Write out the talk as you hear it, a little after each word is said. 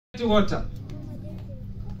dirty water.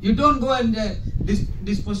 You don't go and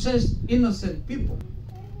dispossess innocent people.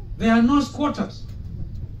 There are no squatters.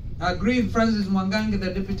 I agree with Francis Mwangangi,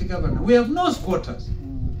 the deputy governor. We have no squatters.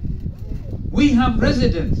 We have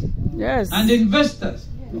residents and investors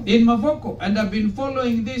in Mavoko, and I've been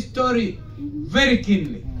following this story very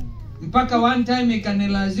keenly. Mpaka one time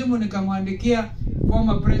ikanilazimu nikamwandikia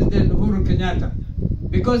former President Uhuru Kenyatta,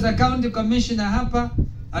 because a county commissioner hapa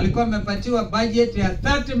alikuwa amepatiwa budget ya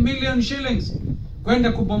 30 million shillings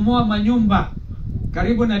kwenda kubomoa manyumba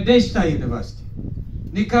karibu na Daystar University.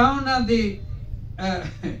 Nikaona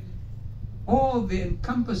all the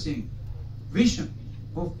encompassing vision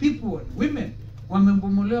of people and women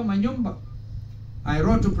wamebomolewa manyumba. I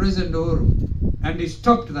wrote to President Uhuru and he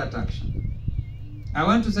stopped that action. I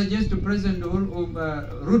want to suggest to President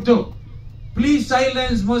Ruto, please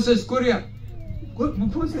silence Moses Kuria.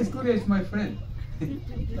 Moses Kuria is my friend.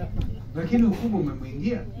 Lakini ukubwa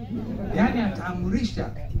umemwingia. Yani ataamurisha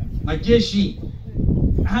majeshi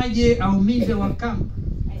aje aumize Wakamba.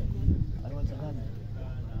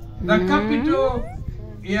 The capital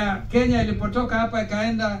ya Kenya ilipotoka hapa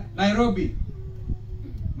ikaenda Nairobi.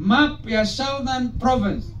 Map ya Southern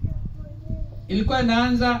Province ilikuwa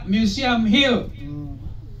inaanza Museum Hill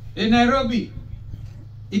in Nairobi.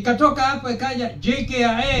 Ikatoka hapa ikaja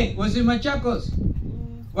JKIA wasi Machakos.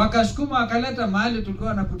 Wakasukuma wakaleta mahali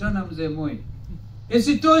tulikuwa nakutana Mzee Moi.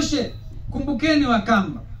 Isitoshe, kumbukeni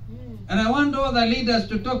Wakamba. And I want all the leaders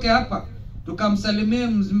to toke hapa tukamsalimie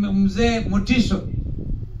Mzee Motiso.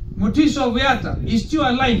 Motiso Viata is still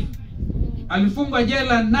alive. Alifungwa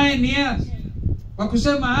jela 9 years kwa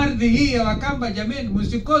kusema ardhi hii ya Wakamba, jameni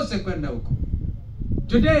msikose kwenda huko.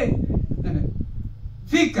 Today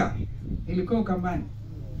Thika ilikuwa Ukambani.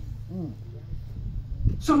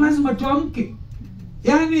 So lazima tuamke.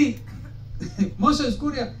 Yani Moses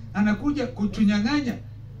Kuria anakuja kutunyang'anya.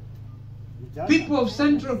 People of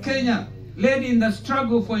Central Kenya led in the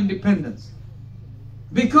struggle for independence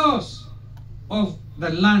because of the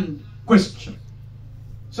land question.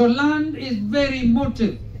 So land is very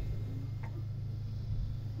emotive.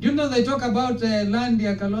 You know they talk about land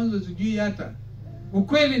ya Kalonzo sijui hata.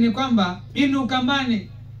 Ukweli ni kwamba in Ukambani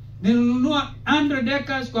nilinunua 100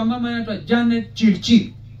 acres kwa mama anaitwa Janet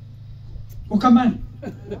Chilchil. Ukambani.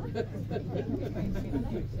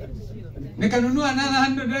 Nikanunua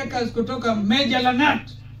 100 acres kutoka Meja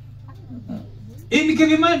Lanat. In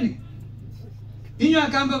Kilimani. Inyo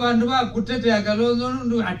akamba bandu ba kutetea Kalonzo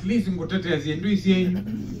ndu at least ngutetea zindu isienyu.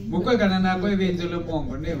 Mukweka na nakwe venzele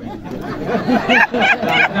mongo newe.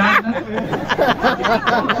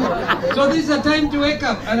 So this is a time to wake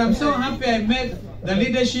up, and I'm so happy I met the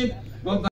leadership